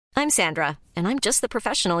I'm Sandra, and I'm just the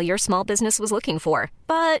professional your small business was looking for.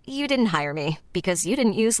 But you didn't hire me because you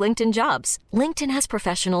didn't use LinkedIn Jobs. LinkedIn has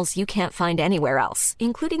professionals you can't find anywhere else,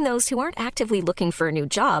 including those who aren't actively looking for a new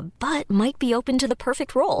job, but might be open to the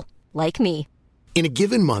perfect role, like me. In a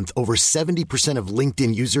given month, over 70% of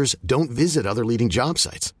LinkedIn users don't visit other leading job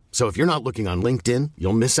sites. So if you're not looking on LinkedIn,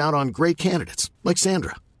 you'll miss out on great candidates like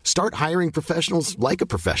Sandra. Start hiring professionals like a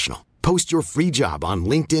professional. Post your free job on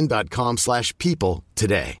linkedin.com/people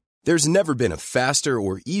today. There's never been a faster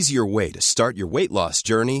or easier way to start your weight loss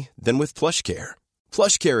journey than with PlushCare.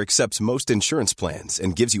 PlushCare accepts most insurance plans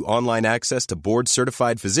and gives you online access to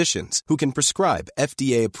board-certified physicians who can prescribe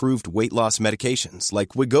FDA-approved weight loss medications like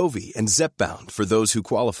Wegovy and Zepbound for those who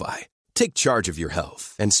qualify. Take charge of your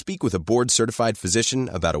health and speak with a board-certified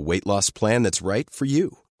physician about a weight loss plan that's right for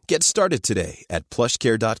you. Get started today at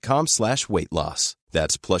plushcare.com/weight loss.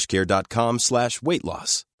 That's plushcare.com/weight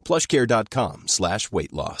loss.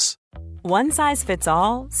 plushcare.com/weight loss. One size fits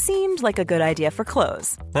all seemed like a good idea for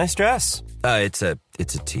clothes. Nice dress. It's a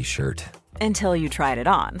t-shirt. Until you tried it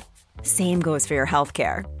on. Same goes for your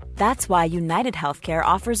healthcare. That's why United Healthcare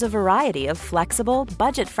offers a variety of flexible,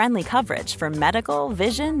 budget-friendly coverage for medical,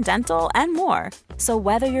 vision, dental, and more. So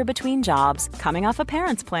whether you're between jobs, coming off a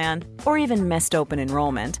parent's plan, or even missed open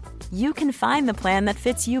enrollment, you can find the plan that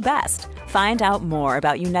fits you best. Find out more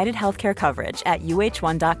about United Healthcare coverage at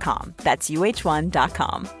uh1.com. That's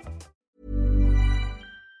uh1.com.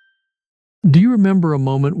 Do you remember a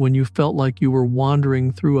moment when you felt like you were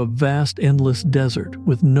wandering through a vast, endless desert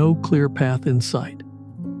with no clear path in sight?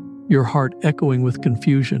 Your heart echoing with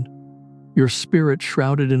confusion, your spirit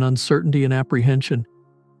shrouded in uncertainty and apprehension,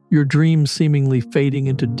 your dreams seemingly fading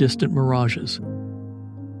into distant mirages.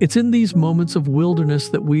 It's in these moments of wilderness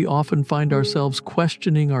that we often find ourselves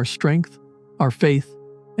questioning our strength, our faith,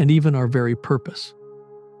 and even our very purpose.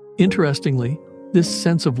 Interestingly, this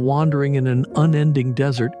sense of wandering in an unending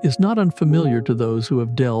desert is not unfamiliar to those who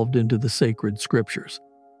have delved into the sacred scriptures.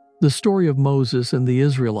 The story of Moses and the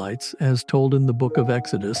Israelites, as told in the book of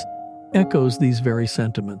Exodus, echoes these very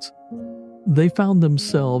sentiments. They found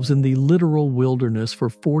themselves in the literal wilderness for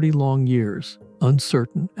 40 long years,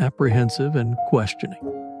 uncertain, apprehensive, and questioning.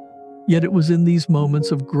 Yet it was in these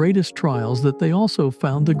moments of greatest trials that they also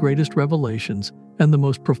found the greatest revelations and the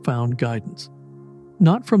most profound guidance.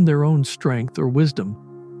 Not from their own strength or wisdom,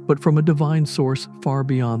 but from a divine source far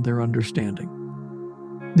beyond their understanding.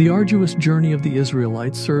 The arduous journey of the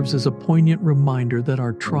Israelites serves as a poignant reminder that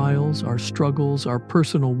our trials, our struggles, our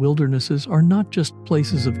personal wildernesses are not just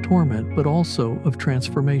places of torment, but also of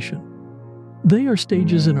transformation. They are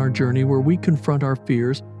stages in our journey where we confront our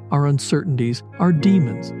fears, our uncertainties, our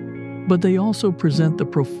demons, but they also present the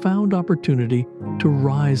profound opportunity to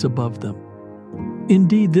rise above them.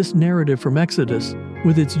 Indeed, this narrative from Exodus,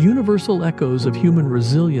 with its universal echoes of human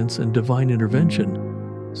resilience and divine intervention,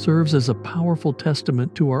 serves as a powerful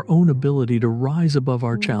testament to our own ability to rise above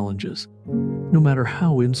our challenges, no matter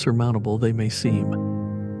how insurmountable they may seem.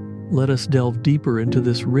 Let us delve deeper into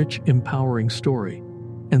this rich, empowering story,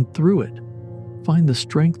 and through it, find the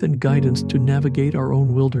strength and guidance to navigate our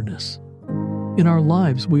own wilderness. In our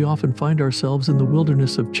lives, we often find ourselves in the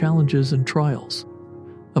wilderness of challenges and trials,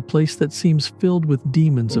 a place that seems filled with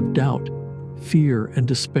demons of doubt, fear, and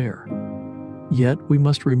despair. Yet, we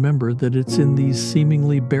must remember that it's in these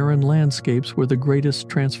seemingly barren landscapes where the greatest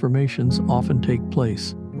transformations often take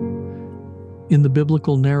place. In the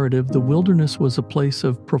biblical narrative, the wilderness was a place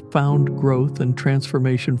of profound growth and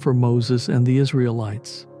transformation for Moses and the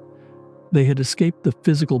Israelites. They had escaped the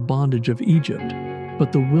physical bondage of Egypt,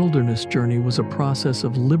 but the wilderness journey was a process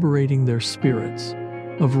of liberating their spirits,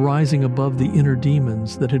 of rising above the inner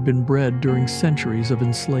demons that had been bred during centuries of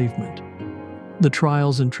enslavement. The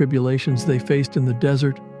trials and tribulations they faced in the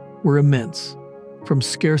desert were immense, from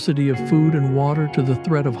scarcity of food and water to the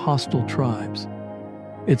threat of hostile tribes.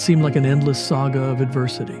 It seemed like an endless saga of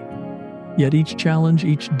adversity. Yet each challenge,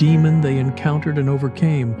 each demon they encountered and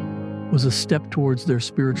overcame, was a step towards their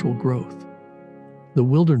spiritual growth. The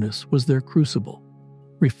wilderness was their crucible,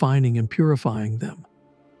 refining and purifying them,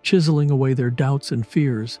 chiseling away their doubts and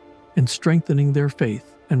fears, and strengthening their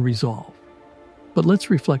faith and resolve. But let's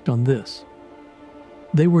reflect on this.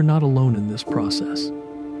 They were not alone in this process.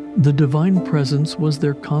 The divine presence was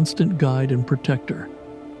their constant guide and protector,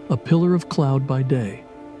 a pillar of cloud by day,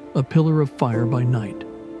 a pillar of fire by night.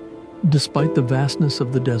 Despite the vastness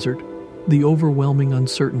of the desert, the overwhelming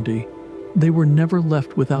uncertainty, they were never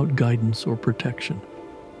left without guidance or protection.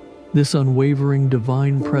 This unwavering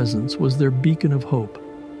divine presence was their beacon of hope,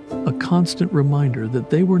 a constant reminder that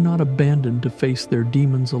they were not abandoned to face their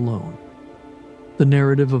demons alone. The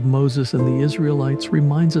narrative of Moses and the Israelites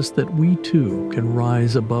reminds us that we too can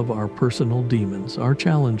rise above our personal demons, our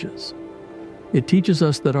challenges. It teaches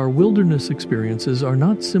us that our wilderness experiences are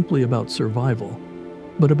not simply about survival,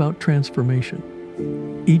 but about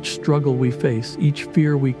transformation. Each struggle we face, each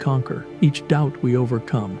fear we conquer, each doubt we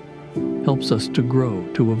overcome, helps us to grow,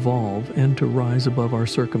 to evolve, and to rise above our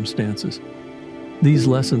circumstances. These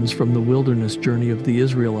lessons from the wilderness journey of the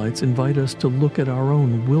Israelites invite us to look at our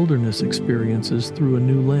own wilderness experiences through a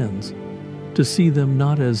new lens, to see them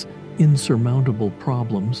not as insurmountable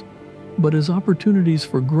problems, but as opportunities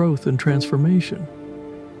for growth and transformation.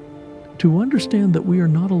 To understand that we are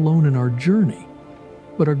not alone in our journey,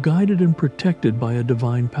 but are guided and protected by a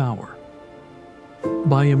divine power.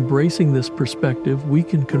 By embracing this perspective, we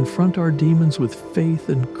can confront our demons with faith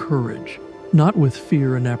and courage, not with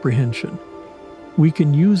fear and apprehension. We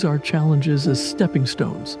can use our challenges as stepping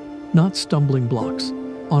stones, not stumbling blocks,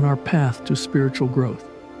 on our path to spiritual growth.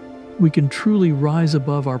 We can truly rise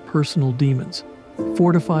above our personal demons,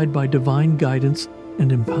 fortified by divine guidance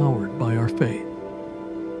and empowered by our faith.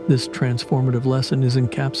 This transformative lesson is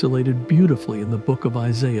encapsulated beautifully in the book of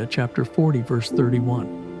Isaiah, chapter 40, verse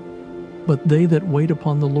 31. But they that wait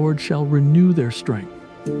upon the Lord shall renew their strength.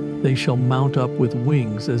 They shall mount up with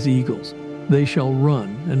wings as eagles. They shall run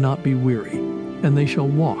and not be weary, and they shall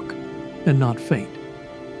walk and not faint.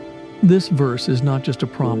 This verse is not just a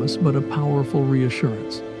promise, but a powerful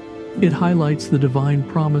reassurance. It highlights the divine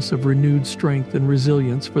promise of renewed strength and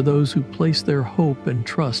resilience for those who place their hope and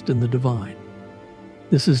trust in the divine.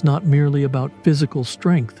 This is not merely about physical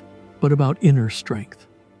strength, but about inner strength.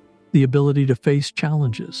 The ability to face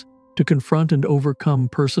challenges, to confront and overcome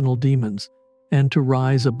personal demons, and to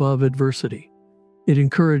rise above adversity. It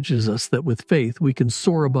encourages us that with faith we can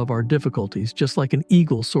soar above our difficulties just like an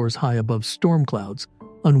eagle soars high above storm clouds,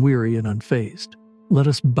 unweary and unfazed. Let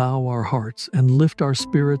us bow our hearts and lift our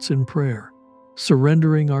spirits in prayer,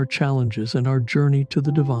 surrendering our challenges and our journey to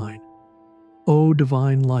the divine. O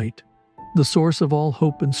divine light, the source of all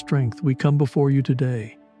hope and strength, we come before you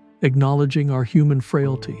today, acknowledging our human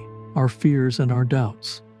frailty, our fears and our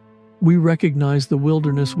doubts. We recognize the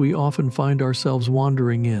wilderness we often find ourselves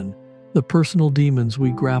wandering in, the personal demons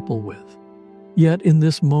we grapple with. Yet in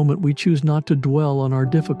this moment we choose not to dwell on our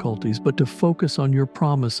difficulties, but to focus on your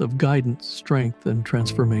promise of guidance, strength, and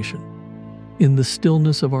transformation. In the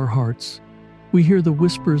stillness of our hearts, we hear the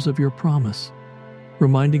whispers of your promise,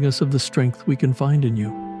 reminding us of the strength we can find in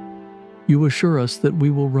you. You assure us that we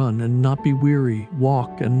will run and not be weary,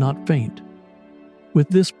 walk and not faint. With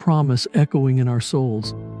this promise echoing in our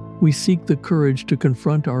souls, we seek the courage to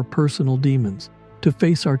confront our personal demons, to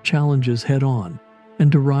face our challenges head-on,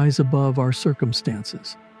 and to rise above our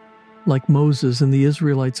circumstances. Like Moses and the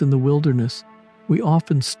Israelites in the wilderness, we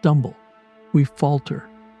often stumble, we falter,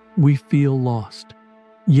 we feel lost.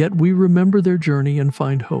 Yet we remember their journey and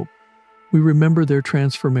find hope. We remember their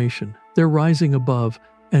transformation, their rising above,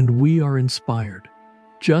 and we are inspired.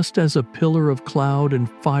 Just as a pillar of cloud and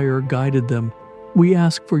fire guided them, we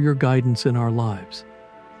ask for your guidance in our lives.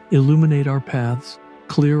 Illuminate our paths,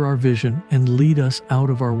 clear our vision, and lead us out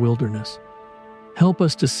of our wilderness. Help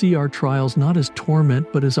us to see our trials not as torment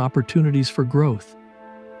but as opportunities for growth.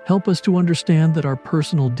 Help us to understand that our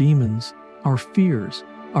personal demons, our fears,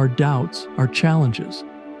 our doubts, our challenges,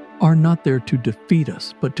 are not there to defeat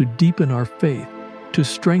us but to deepen our faith, to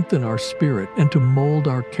strengthen our spirit, and to mold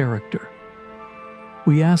our character.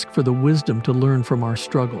 We ask for the wisdom to learn from our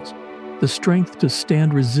struggles, the strength to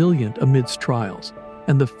stand resilient amidst trials,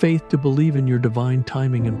 and the faith to believe in your divine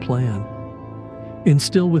timing and plan.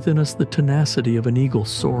 Instill within us the tenacity of an eagle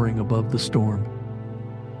soaring above the storm.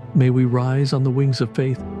 May we rise on the wings of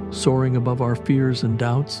faith, soaring above our fears and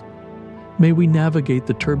doubts. May we navigate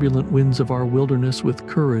the turbulent winds of our wilderness with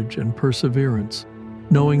courage and perseverance,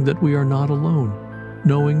 knowing that we are not alone,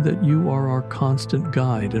 knowing that you are our constant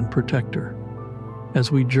guide and protector.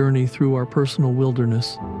 As we journey through our personal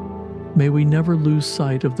wilderness, may we never lose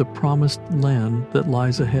sight of the promised land that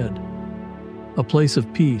lies ahead, a place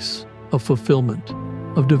of peace, of fulfillment,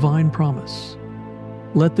 of divine promise.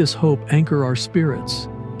 Let this hope anchor our spirits,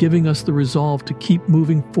 giving us the resolve to keep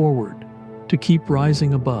moving forward, to keep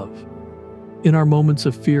rising above. In our moments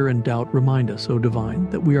of fear and doubt, remind us, O Divine,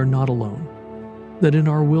 that we are not alone, that in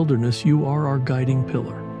our wilderness you are our guiding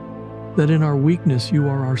pillar, that in our weakness you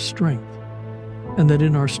are our strength, and that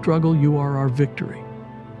in our struggle you are our victory.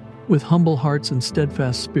 With humble hearts and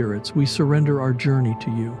steadfast spirits, we surrender our journey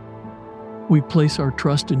to you. We place our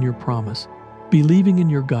trust in your promise, believing in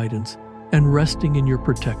your guidance, and resting in your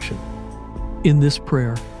protection. In this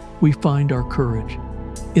prayer, we find our courage.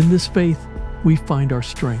 In this faith, we find our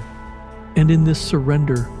strength. And in this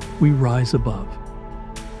surrender, we rise above.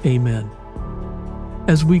 Amen.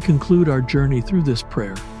 As we conclude our journey through this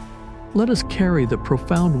prayer, let us carry the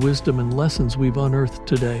profound wisdom and lessons we've unearthed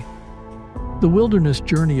today. The wilderness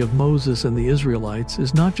journey of Moses and the Israelites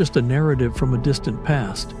is not just a narrative from a distant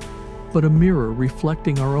past, but a mirror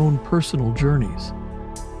reflecting our own personal journeys.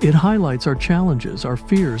 It highlights our challenges, our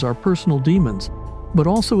fears, our personal demons, but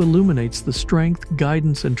also illuminates the strength,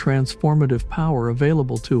 guidance, and transformative power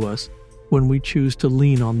available to us when we choose to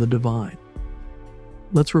lean on the divine.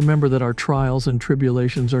 Let's remember that our trials and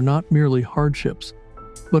tribulations are not merely hardships,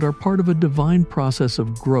 but are part of a divine process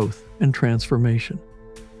of growth and transformation.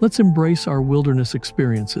 Let's embrace our wilderness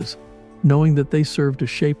experiences, knowing that they serve to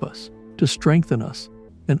shape us, to strengthen us,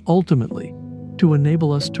 and ultimately, to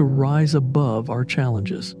enable us to rise above our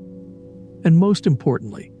challenges. And most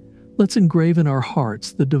importantly, let's engrave in our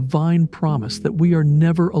hearts the divine promise that we are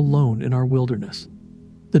never alone in our wilderness.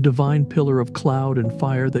 The divine pillar of cloud and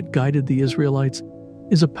fire that guided the Israelites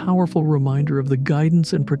is a powerful reminder of the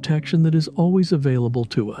guidance and protection that is always available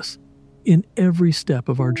to us in every step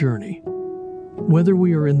of our journey. Whether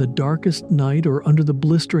we are in the darkest night or under the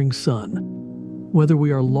blistering sun, whether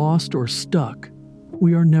we are lost or stuck,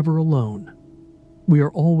 we are never alone. We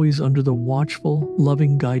are always under the watchful,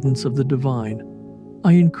 loving guidance of the divine.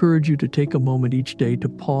 I encourage you to take a moment each day to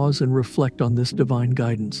pause and reflect on this divine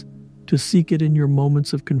guidance, to seek it in your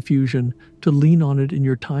moments of confusion, to lean on it in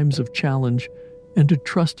your times of challenge, and to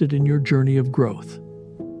trust it in your journey of growth.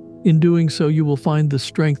 In doing so, you will find the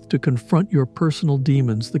strength to confront your personal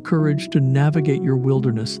demons, the courage to navigate your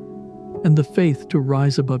wilderness, and the faith to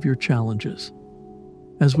rise above your challenges.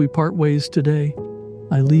 As we part ways today,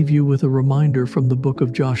 I leave you with a reminder from the book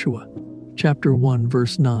of Joshua, chapter 1,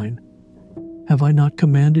 verse 9. Have I not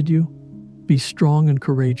commanded you? Be strong and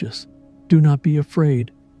courageous. Do not be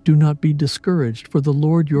afraid. Do not be discouraged, for the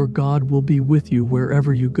Lord your God will be with you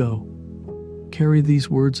wherever you go. Carry these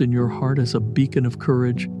words in your heart as a beacon of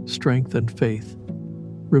courage, strength, and faith.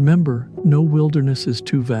 Remember, no wilderness is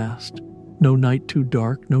too vast, no night too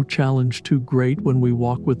dark, no challenge too great when we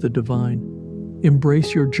walk with the divine.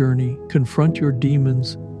 Embrace your journey, confront your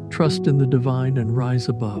demons, trust in the divine, and rise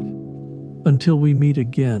above. Until we meet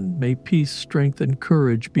again, may peace, strength, and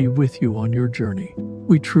courage be with you on your journey.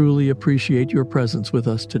 We truly appreciate your presence with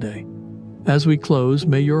us today. As we close,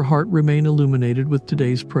 may your heart remain illuminated with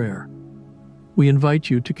today's prayer. We invite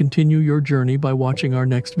you to continue your journey by watching our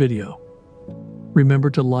next video. Remember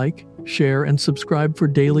to like, share, and subscribe for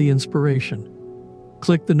daily inspiration.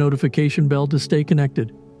 Click the notification bell to stay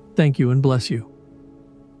connected. Thank you and bless you.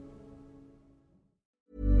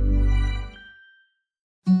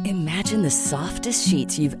 Imagine the softest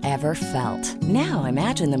sheets you've ever felt. Now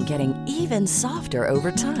imagine them getting even softer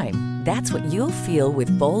over time. That's what you'll feel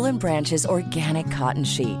with Boll & Branch's organic cotton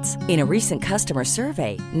sheets. In a recent customer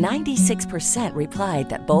survey, 96% replied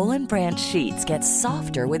that Boll & Branch sheets get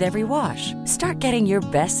softer with every wash. Start getting your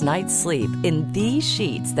best night's sleep in these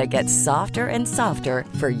sheets that get softer and softer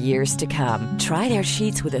for years to come. Try their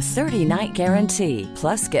sheets with a 30-night guarantee.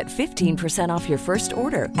 Plus, get 15% off your first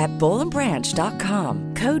order at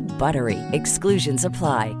bollandbranch.com. Code BUTTERY. Exclusions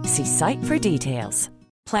apply. See site for details.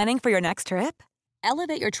 Planning for your next trip?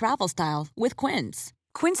 Elevate your travel style with Quince.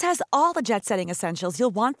 Quince has all the jet-setting essentials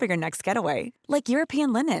you'll want for your next getaway, like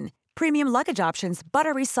European linen, premium luggage options,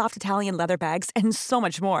 buttery soft Italian leather bags, and so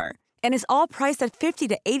much more. And is all priced at 50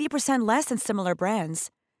 to 80% less than similar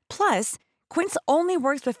brands. Plus, Quince only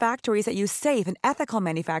works with factories that use safe and ethical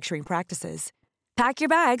manufacturing practices. Pack your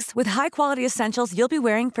bags with high-quality essentials you'll be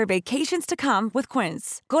wearing for vacations to come with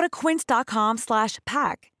Quince. Go to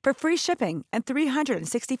quince.com/pack for free shipping and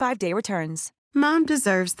 365-day returns. Mom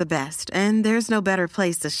deserves the best, and there's no better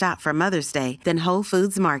place to shop for Mother's Day than Whole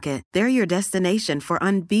Foods Market. They're your destination for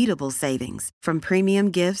unbeatable savings, from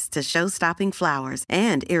premium gifts to show-stopping flowers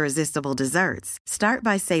and irresistible desserts. Start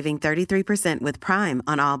by saving 33% with Prime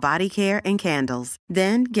on all body care and candles.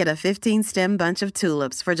 Then get a 15-stem bunch of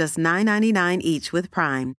tulips for just $9.99 each with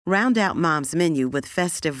Prime. Round out Mom's menu with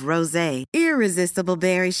festive rosé, irresistible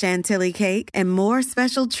berry chantilly cake, and more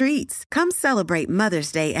special treats. Come celebrate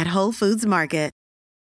Mother's Day at Whole Foods Market.